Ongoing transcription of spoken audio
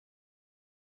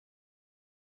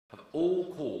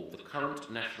all called the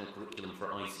current national curriculum for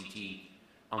ICT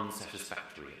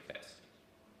unsatisfactory at best.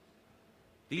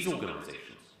 These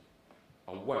organisations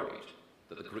are worried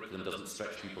that the curriculum doesn't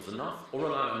stretch pupils enough or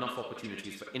allow enough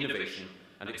opportunities for innovation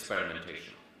and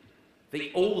experimentation.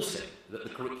 They all say that the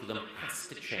curriculum has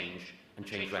to change and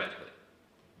change radically.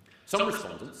 Some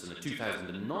respondents in a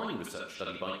 2009 research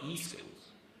study by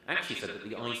eSkills actually said that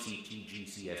the ICT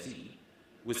GCSE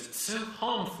was so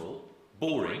harmful,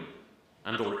 boring,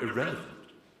 and/or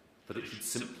irrelevant that it should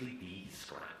simply be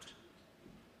scrapped.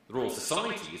 The Royal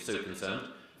Society is so concerned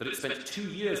that it spent 2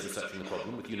 years researching the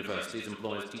problem with universities,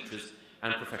 employers, teachers,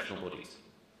 and professional bodies.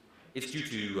 It's due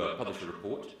to publish a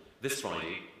report this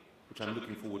Friday, which I'm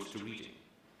looking forward to reading.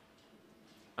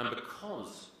 And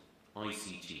because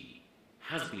ICT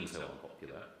has been so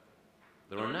unpopular,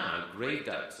 there are now grave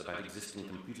doubts about existing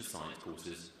computer science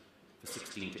courses for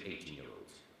 16 to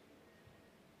 18-year-olds.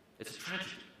 It's a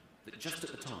tragedy that just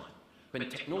at the time, when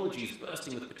technology is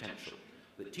bursting with potential,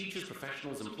 that teachers,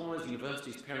 professionals, employers,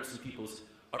 universities, parents and pupils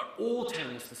are all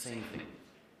telling us the same thing.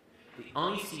 The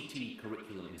ICT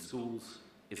curriculum in schools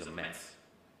is a mess.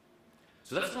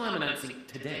 So that's why I'm announcing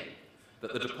today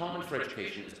that the Department for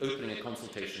Education is opening a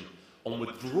consultation on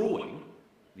withdrawing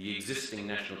the existing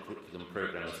National Curriculum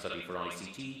Programme of Study for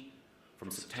ICT from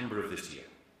September of this year.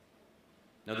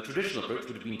 Now, the traditional approach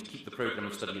would have been to keep the programme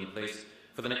of study in place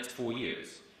for the next 4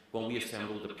 years, while we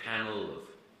assembled a panel of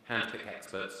hand-picked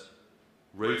experts,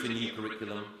 wrote a new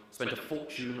curriculum, spent a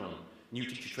fortune on new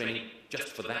teacher training just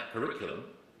for that curriculum,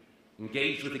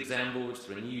 engaged with exam boards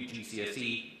for a new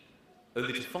GCSE,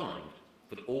 only to find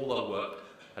that all our work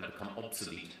had become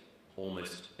obsolete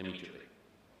almost immediately.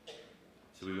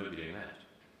 So we won't be doing that.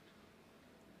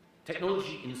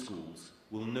 Technology in schools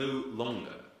will no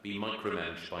longer be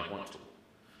micromanaged by Whitehall.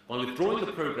 By withdrawing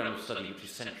the programme of study which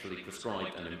is centrally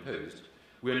prescribed and imposed,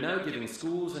 we are now giving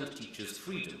schools and teachers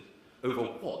freedom over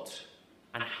what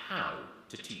and how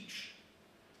to teach.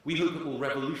 We hope it will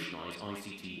revolutionise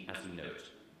ICT as we know it.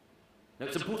 Now,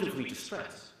 it's important for me to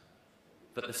stress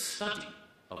that the study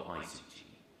of ICT,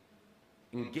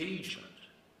 engagement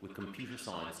with computer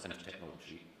science and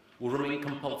technology, will remain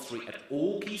compulsory at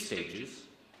all key stages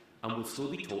and will still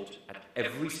be taught at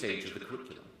every stage of the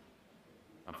curriculum.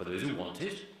 And for those who want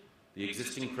it, the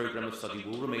existing programme of study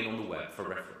will remain on the web for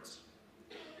reference.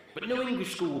 But no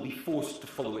English school will be forced to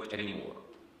follow it anymore.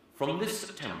 From this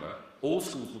September, all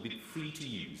schools will be free to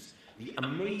use the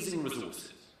amazing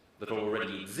resources that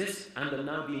already exist and are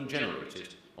now being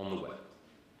generated on the web.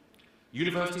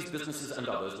 Universities, businesses and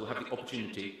others will have the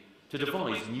opportunity to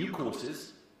devise new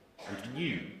courses and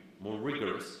new, more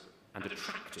rigorous and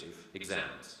attractive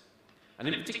exams. And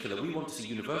in particular, we want to see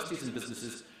universities and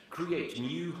businesses create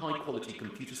new high-quality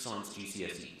computer science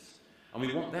GCSEs. And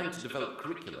we want them to develop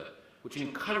curricula which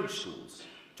encourage schools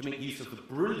to make use of the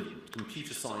brilliant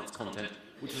computer science content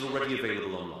which is already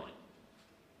available online.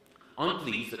 I'm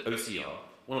pleased that OCR,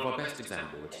 one of our best exam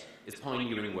boards, is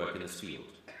pioneering work in this field.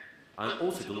 I'm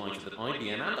also delighted that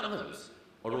IBM and others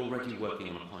are already working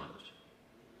on a pilot.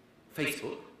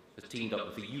 Facebook has teamed up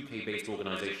with the UK-based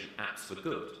organisation Apps for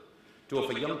Good to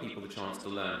offer young people the chance to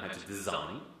learn how to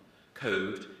design,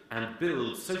 code and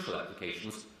build social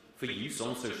applications for use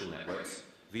on social networks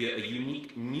via a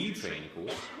unique new training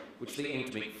course which they aim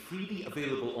to make freely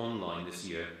available online this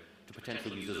year to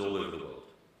potential users all over the world.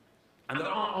 And there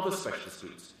are other specialist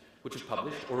groups which have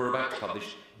published or are about to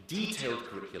publish detailed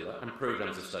curricula and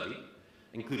programmes of study,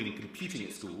 including Computing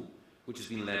at School, which has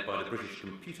been led by the British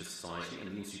Computer Society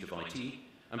and the Institute of IT,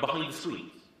 and Behind the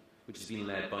Screens, which has been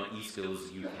led by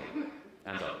eSkills UK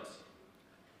and others.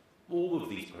 All of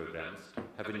these programmes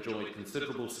have enjoyed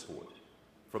considerable support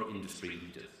from industry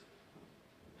leaders.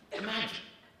 Imagine,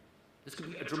 this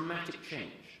could be a dramatic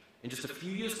change in just a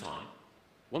few years' time,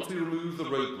 once we remove the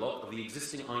roadblock of the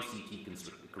existing ICT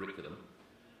curriculum,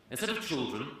 instead of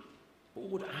children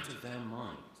bored out of their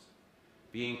minds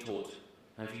being taught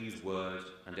how to use Word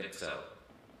and Excel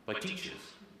by teachers,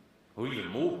 or even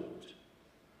more bored,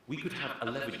 we could have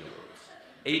 11-year-olds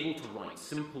able to write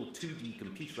simple 2D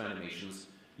computer animations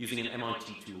using an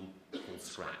MIT tool called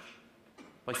Scratch.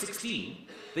 By 16,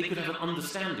 they could have an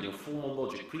understanding of formal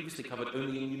logic previously covered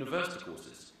only in university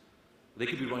courses. They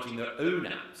could be writing their own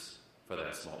apps for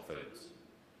their smartphones.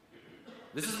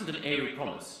 This isn't an airy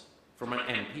promise from an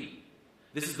MP.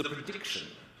 This is the prediction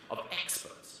of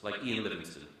experts like Ian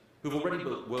Livingstone, who've already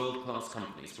built world-class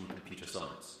companies from computer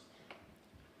science.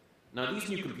 Now, these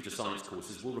new computer science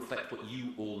courses will reflect what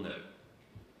you all know.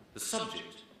 The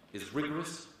subject is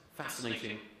rigorous,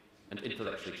 fascinating, and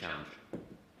intellectually challenging.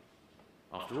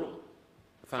 After all,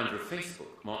 the founder of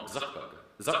Facebook, Mark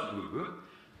Zuckerberg,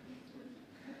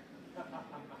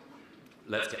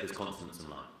 let's get those consonants in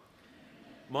line.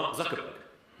 Mark Zuckerberg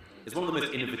is one of the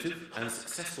most innovative and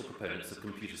successful proponents of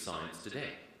computer science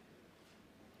today.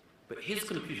 But his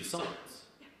computer science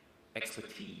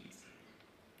expertise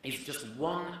is just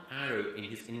one arrow in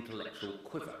his intellectual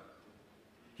quiver.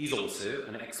 He's also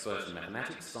an expert in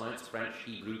mathematics, science, French,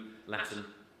 Hebrew, Latin,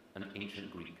 and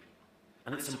ancient Greek.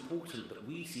 And it's important that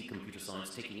we see computer science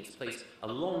taking its place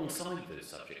alongside those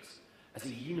subjects as a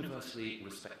universally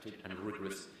respected and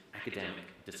rigorous academic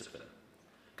discipline.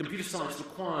 Computer science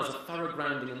requires a thorough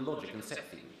grounding in logic and set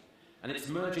theory, and it's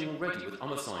merging already with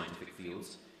other scientific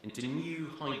fields into new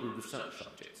hybrid research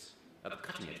subjects at the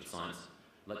cutting edge of science,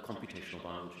 like computational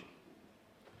biology.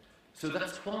 So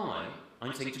that's why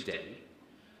I'm saying today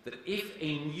that if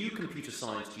a new computer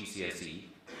science GCSE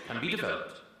can be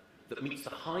developed that meets the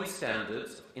high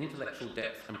standards of intellectual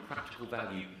depth and practical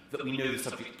value that we know the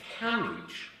subject can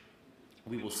reach,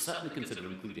 we will certainly consider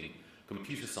including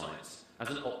computer science as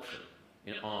an option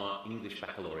in our English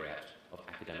baccalaureate of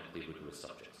academically rigorous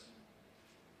subjects.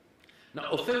 Now,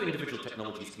 although individual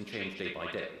technologies can change day by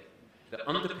day, they're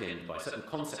underpinned by certain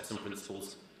concepts and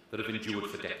principles that have endured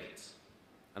for decades.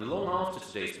 And long after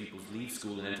today's pupils leave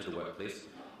school and enter the workplace,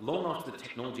 long after the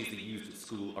technologies they used at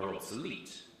school are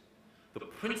obsolete, the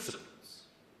principles,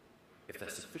 if they're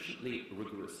sufficiently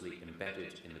rigorously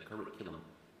embedded in the curriculum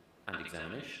and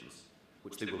examinations,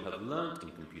 which they will have learned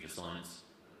in computer science,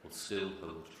 will still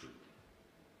hold true.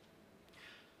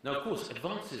 Now, of course,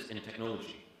 advances in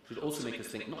technology should also make us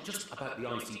think not just about the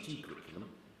ICT curriculum,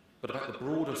 but about the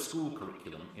broader school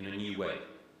curriculum in a new way.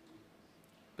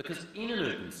 Because in an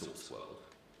open source world,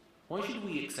 why should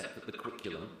we accept that the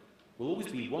curriculum will always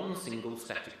be one single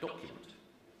static document?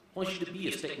 Why should it be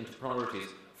a statement of priorities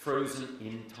frozen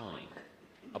in time?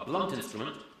 A blunt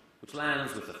instrument which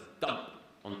lands with a thump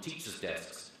on teachers'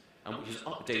 desks and which is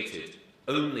updated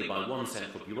only by one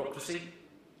central bureaucracy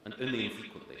and only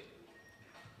infrequently.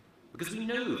 Because we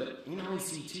know that in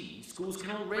ICT, schools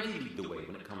can already lead the way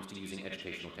when it comes to using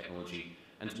educational technology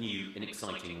and new and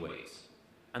exciting ways.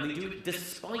 And they do it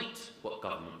despite what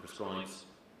government prescribes,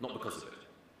 not because of it.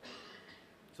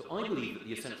 So I believe that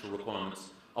the essential requirements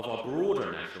of our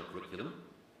broader national curriculum,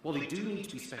 while they do need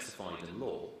to be specified in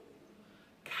law,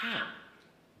 can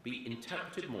be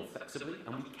interpreted more flexibly,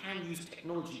 and we can use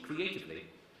technology creatively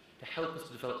to help us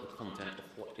to develop the content of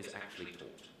what is actually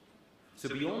taught. So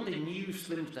beyond a new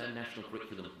slimmed-down national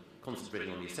curriculum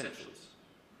concentrating on the essentials,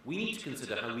 we need to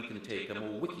consider how we can take a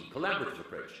more wiki, collaborative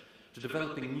approach to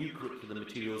developing new curriculum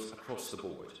materials across the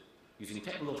board, using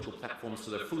technological platforms to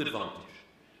their full advantage,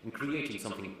 in creating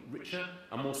something richer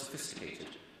and more sophisticated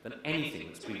than anything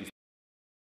that's previously.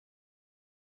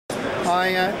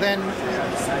 I then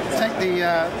take the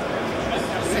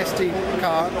SD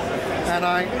card and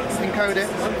I encode it,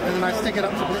 and then I stick it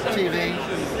up to BETT TV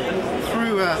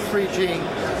through a 3G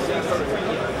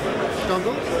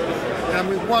dongle, and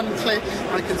with one click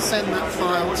I can send that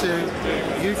file to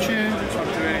YouTube,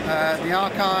 the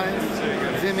archive,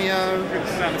 Vimeo,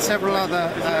 and several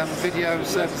other video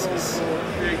services,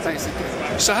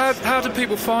 basically. So how do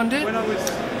people find it?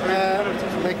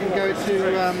 They can go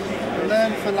to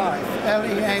Learn for Life,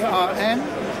 LEARN,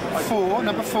 4,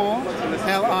 number 4,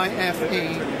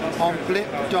 LIFE on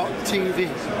blip.tv.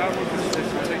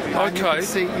 Okay.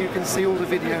 You can see all the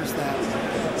videos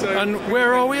there. And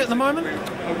where are we at the moment?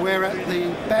 We're at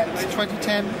the BETT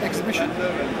 2010 exhibition,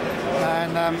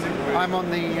 and I'm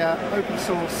on the Open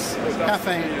Source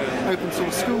Cafe Open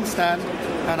Source School stand,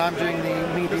 and I'm doing the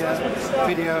media,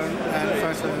 video and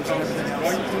photos and everything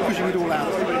else, pushing it all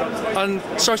out. And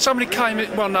so somebody came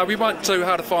in, well no, we won't do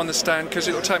how to find the stand because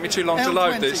it'll take me too long to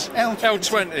load this.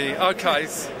 L20, okay.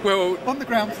 Well, on the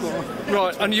ground floor.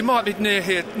 Right, and you might be near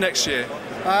here next year.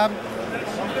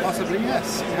 Possibly,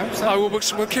 yes. I hope so. Oh, well,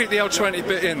 we'll keep the L20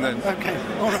 bit in then. Okay,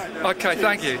 all right. Okay,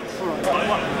 thank you. All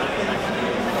right.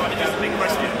 Just a big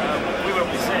question. We were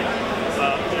all said,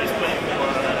 but there's plenty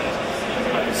more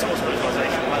open source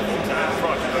virtualization platforms and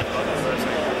private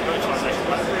virtualization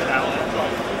platforms out there.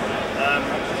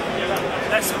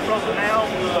 That's the problem now.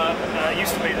 It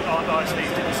used to be that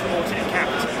ISVs didn't support it in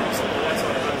capital, didn't support that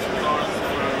sort of virtual environment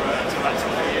until about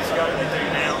 2 years ago. They do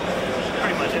now.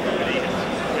 Pretty much everybody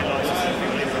realises that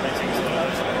people implementing some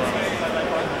virtual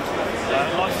environment.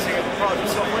 Licensing of private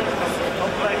software